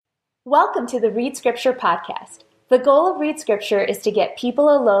Welcome to the Read Scripture podcast. The goal of Read Scripture is to get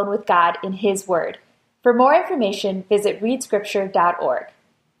people alone with God in His Word. For more information, visit readscripture.org.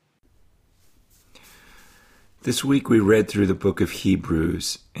 This week we read through the book of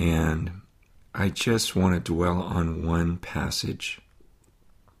Hebrews, and I just want to dwell on one passage.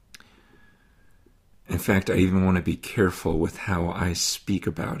 In fact, I even want to be careful with how I speak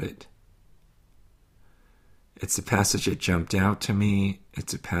about it. It's a passage that jumped out to me.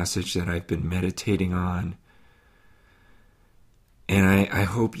 It's a passage that I've been meditating on. And I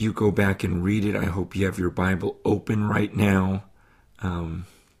hope you go back and read it. I hope you have your Bible open right now. I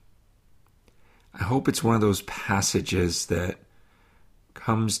hope it's one of those passages that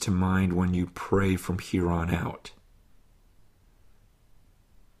comes to mind when you pray from here on out.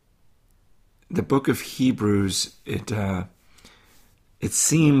 The book of Hebrews, it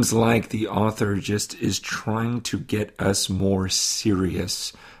seems like the author just is trying to get us more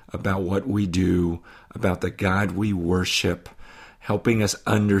serious about what we do, about the God we worship, helping us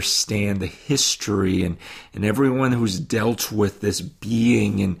understand the history and everyone who's dealt with this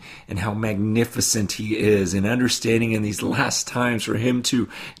being and how magnificent he is, and understanding in these last times for him to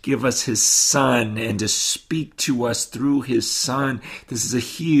give us his son and to speak to us through his son. This is a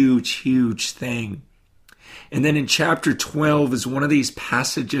huge, huge thing. And then in chapter 12 is one of these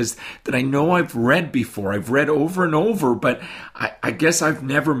passages that I know I've read before. I've read over and over, but I guess I've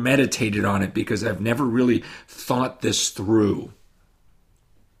never meditated on it because I've never really thought this through.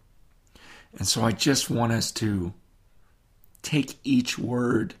 And so I just want us to take each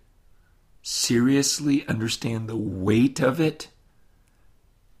word seriously, understand the weight of it.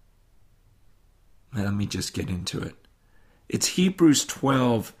 Let me just get into it. It's Hebrews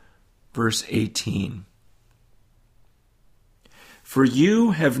 12, verse 18. For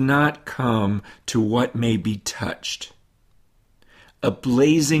you have not come to what may be touched, a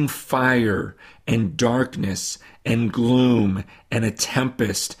blazing fire and darkness and gloom and a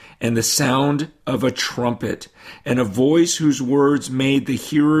tempest and the sound of a trumpet and a voice whose words made the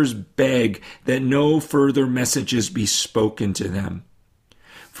hearers beg that no further messages be spoken to them.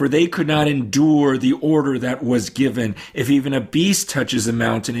 For they could not endure the order that was given. If even a beast touches a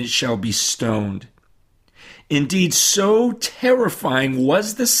mountain, it shall be stoned. Indeed, so terrifying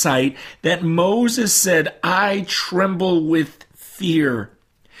was the sight that Moses said, I tremble with fear.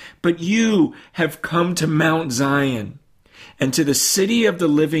 But you have come to Mount Zion and to the city of the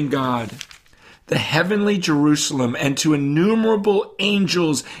living God, the heavenly Jerusalem, and to innumerable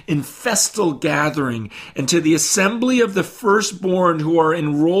angels in festal gathering, and to the assembly of the firstborn who are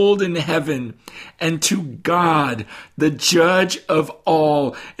enrolled in heaven, and to God, the judge of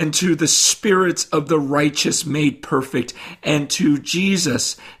all, and to the spirits of the righteous made perfect, and to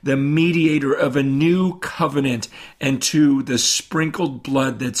Jesus, the mediator of a new covenant, and to the sprinkled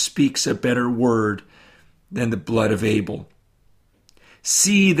blood that speaks a better word than the blood of Abel.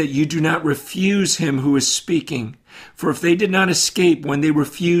 See that you do not refuse him who is speaking. For if they did not escape when they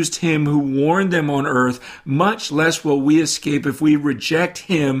refused him who warned them on earth, much less will we escape if we reject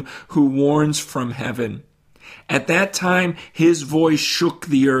him who warns from heaven. At that time his voice shook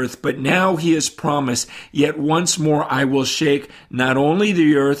the earth, but now he has promised, yet once more I will shake not only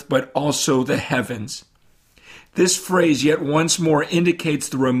the earth, but also the heavens. This phrase, yet once more, indicates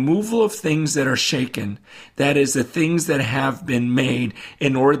the removal of things that are shaken, that is, the things that have been made,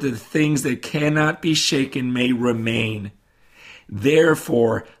 in order that the things that cannot be shaken may remain.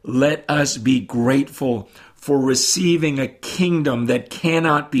 Therefore, let us be grateful for receiving a kingdom that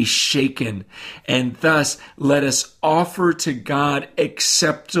cannot be shaken, and thus let us offer to God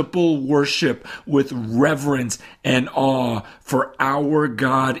acceptable worship with reverence and awe, for our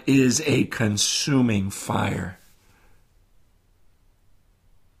God is a consuming fire.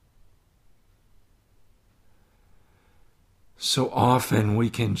 So often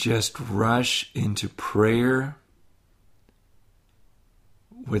we can just rush into prayer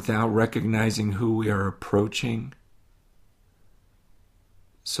without recognizing who we are approaching.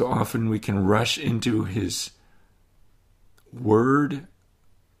 So often we can rush into his word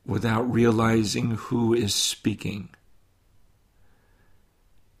without realizing who is speaking.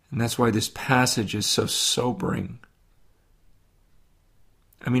 And that's why this passage is so sobering.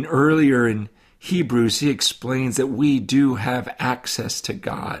 I mean, earlier in Hebrews, he explains that we do have access to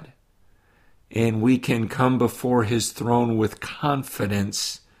God, and we can come before his throne with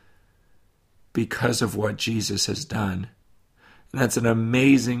confidence because of what Jesus has done. And that's an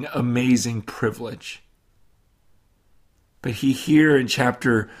amazing, amazing privilege. But he here in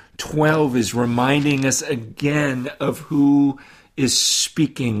chapter 12 is reminding us again of who is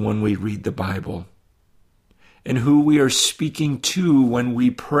speaking when we read the Bible. and who we are speaking to when we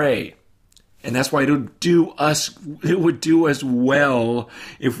pray. And that's why it would do us well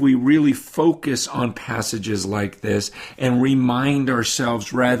if we really focus on passages like this and remind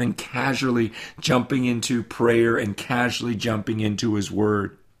ourselves rather than casually jumping into prayer and casually jumping into his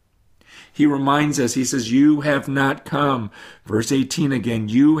word. He reminds us, he says, you have not come, verse 18 again,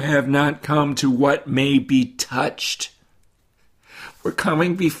 you have not come to what may be touched. We're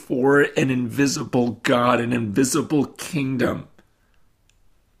coming before an invisible God, an invisible kingdom.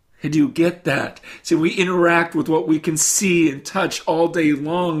 Do you get that? See, we interact with what we can see and touch all day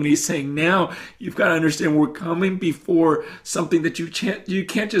long. And he's saying, now you've got to understand we're coming before something that you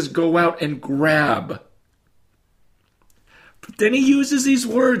can't just go out and grab. But then he uses these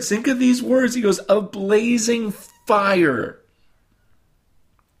words. Think of these words. He goes, a blazing fire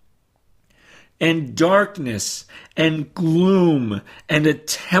and darkness and gloom and a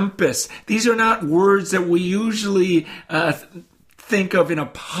tempest. These are not words that we usually think of in a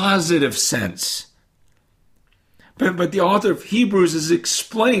positive sense. But the author of Hebrews is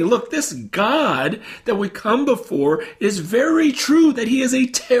explaining, look, this God that we come before is very true that he is a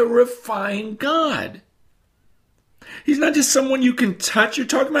terrifying God. He's not just someone you can touch. You're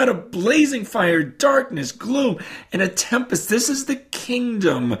talking about a blazing fire, darkness, gloom, and a tempest. This is the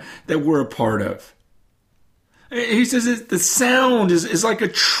kingdom that we're a part of. He says the sound is like a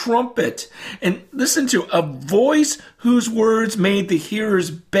trumpet. And listen to a voice whose words made the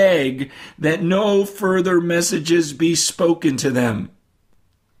hearers beg that no further messages be spoken to them.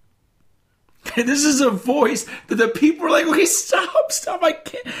 And this is a voice that the people are like, okay, stop, I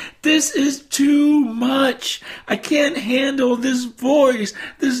can't. This is too much. I can't handle this voice,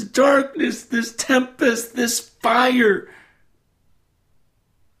 this darkness, this tempest, this fire.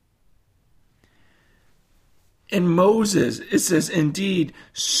 And Moses, it says, indeed,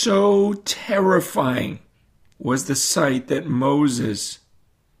 so terrifying was the sight that Moses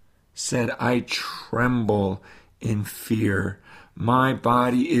said, I tremble in fear. My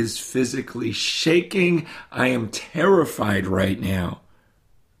body is physically shaking. I am terrified right now.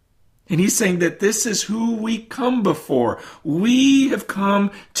 And he's saying that this is who we come before. We have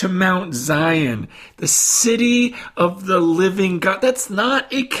come to Mount Zion, the city of the living God. That's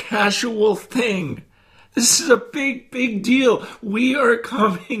not a casual thing. This is a big, big deal. We are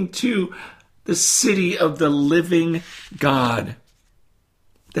coming to the city of the living God,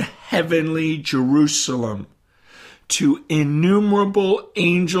 the heavenly Jerusalem, to innumerable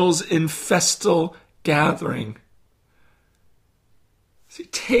angels in festal gathering. See,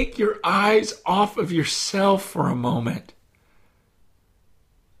 take your eyes off of yourself for a moment.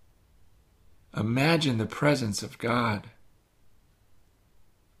 Imagine the presence of God.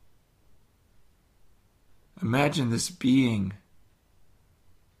 Imagine this being,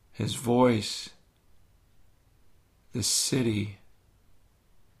 his voice, this city,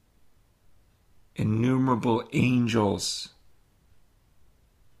 innumerable angels.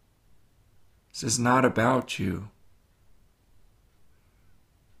 This is not about you.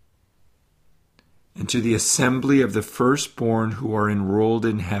 And to the assembly of the firstborn who are enrolled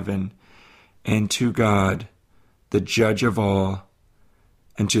in heaven, and to God, the judge of all,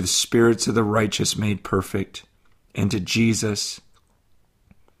 and to the spirits of the righteous made perfect, and to Jesus,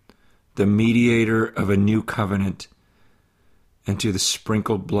 the mediator of a new covenant, and to the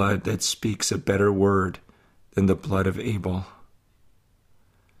sprinkled blood that speaks a better word than the blood of Abel.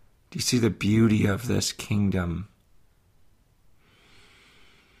 Do you see the beauty of this kingdom?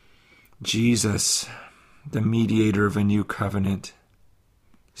 Jesus, the mediator of a new covenant.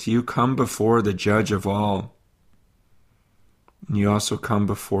 So you come before the judge of all. And you also come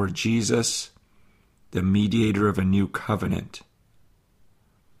before Jesus, the mediator of a new covenant.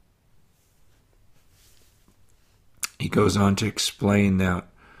 He goes on to explain that,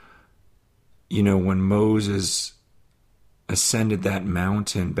 when Moses ascended that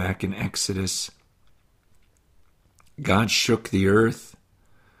mountain back in Exodus, God shook the earth.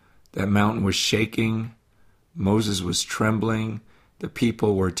 That mountain was shaking. Moses was trembling. The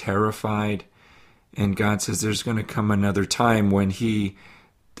people were terrified. And God says there's going to come another time when he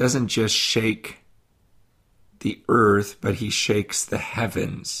doesn't just shake the earth, but he shakes the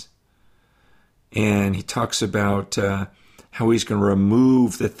heavens. And he talks about how he's going to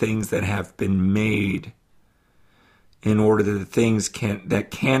remove the things that have been made in order that the things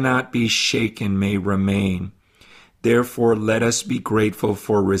that cannot be shaken may remain. Therefore, let us be grateful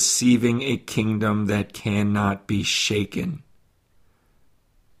for receiving a kingdom that cannot be shaken.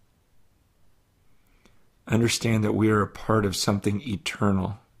 Understand that we are a part of something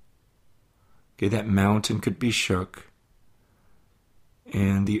eternal. Okay, that mountain could be shook,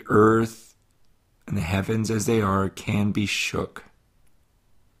 and the earth and the heavens as they are can be shook.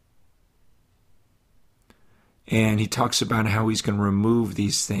 And he talks about how he's going to remove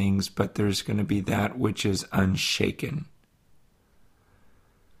these things, but there's going to be that which is unshaken.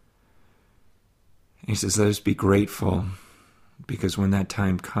 He says, let us be grateful, because when that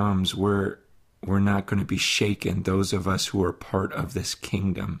time comes, we're not going to be shaken, those of us who are part of this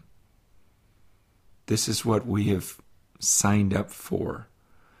kingdom. This is what we have signed up for.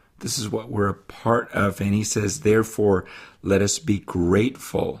 This is what we're a part of. And he says, therefore, let us be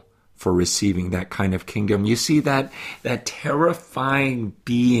grateful for receiving that kind of kingdom. You see that terrifying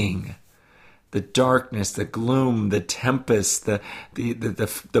being, the darkness, the gloom, the tempest, the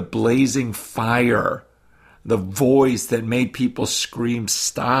blazing fire, the voice that made people scream,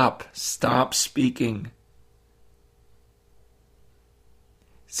 stop speaking.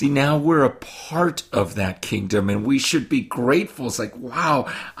 See, now we're a part of that kingdom, and we should be grateful. It's like,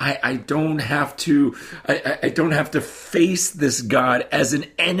 wow, I don't have to face this God as an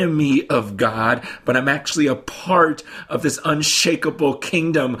enemy of God, but I'm actually a part of this unshakable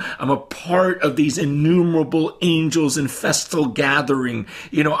kingdom. I'm a part of these innumerable angels in festal gathering.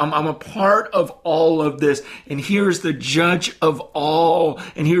 I'm a part of all of this, and here's the judge of all,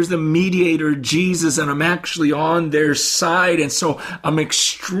 and here's the mediator, Jesus, and I'm actually on their side, and so I'm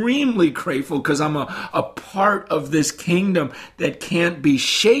extremely grateful because I'm a part of this kingdom that can't be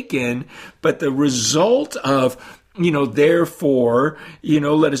shaken. But the result of, therefore,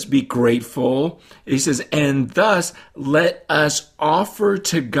 let us be grateful. He says, and thus let us offer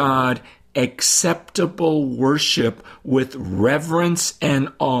to God acceptable worship with reverence and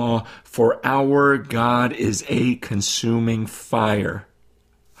awe, for our God is a consuming fire.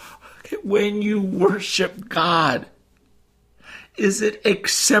 When you worship God, is it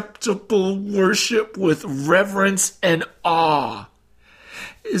acceptable worship with reverence and awe?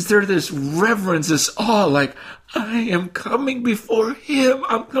 Is there this reverence, this awe, like, I am coming before him.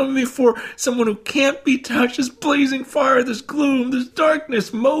 I'm coming before someone who can't be touched. This blazing fire, this gloom, this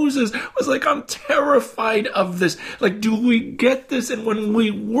darkness. Moses was like, I'm terrified of this. Like, do we get this? And when we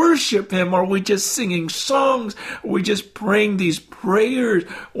worship him, are we just singing songs? Are we just praying these prayers?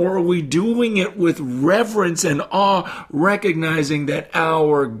 Or are we doing it with reverence and awe, recognizing that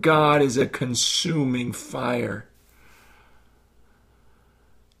our God is a consuming fire?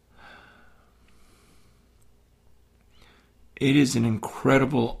 It is an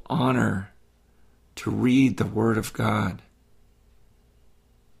incredible honor to read the Word of God,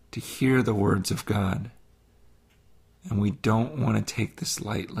 to hear the words of God. And we don't want to take this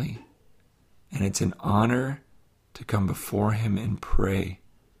lightly. And it's an honor to come before him and pray.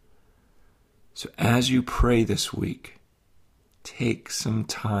 So as you pray this week, take some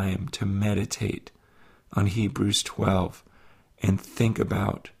time to meditate on Hebrews 12 and think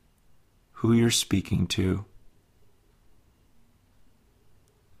about who you're speaking to.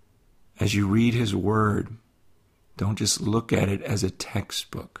 As you read his word, don't just look at it as a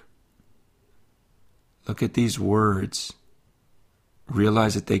textbook. Look at these words.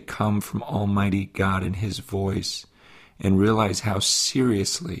 Realize that they come from Almighty God and his voice, and realize how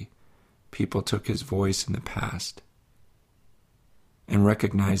seriously people took his voice in the past. And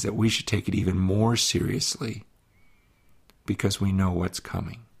recognize that we should take it even more seriously because we know what's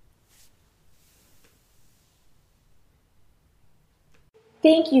coming.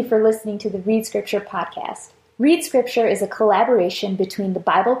 Thank you for listening to the Read Scripture podcast. Read Scripture is a collaboration between the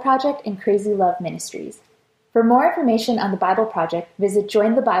Bible Project and Crazy Love Ministries. For more information on the Bible Project, visit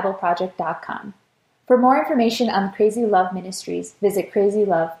jointhebibleproject.com. For more information on Crazy Love Ministries, visit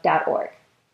crazylove.org.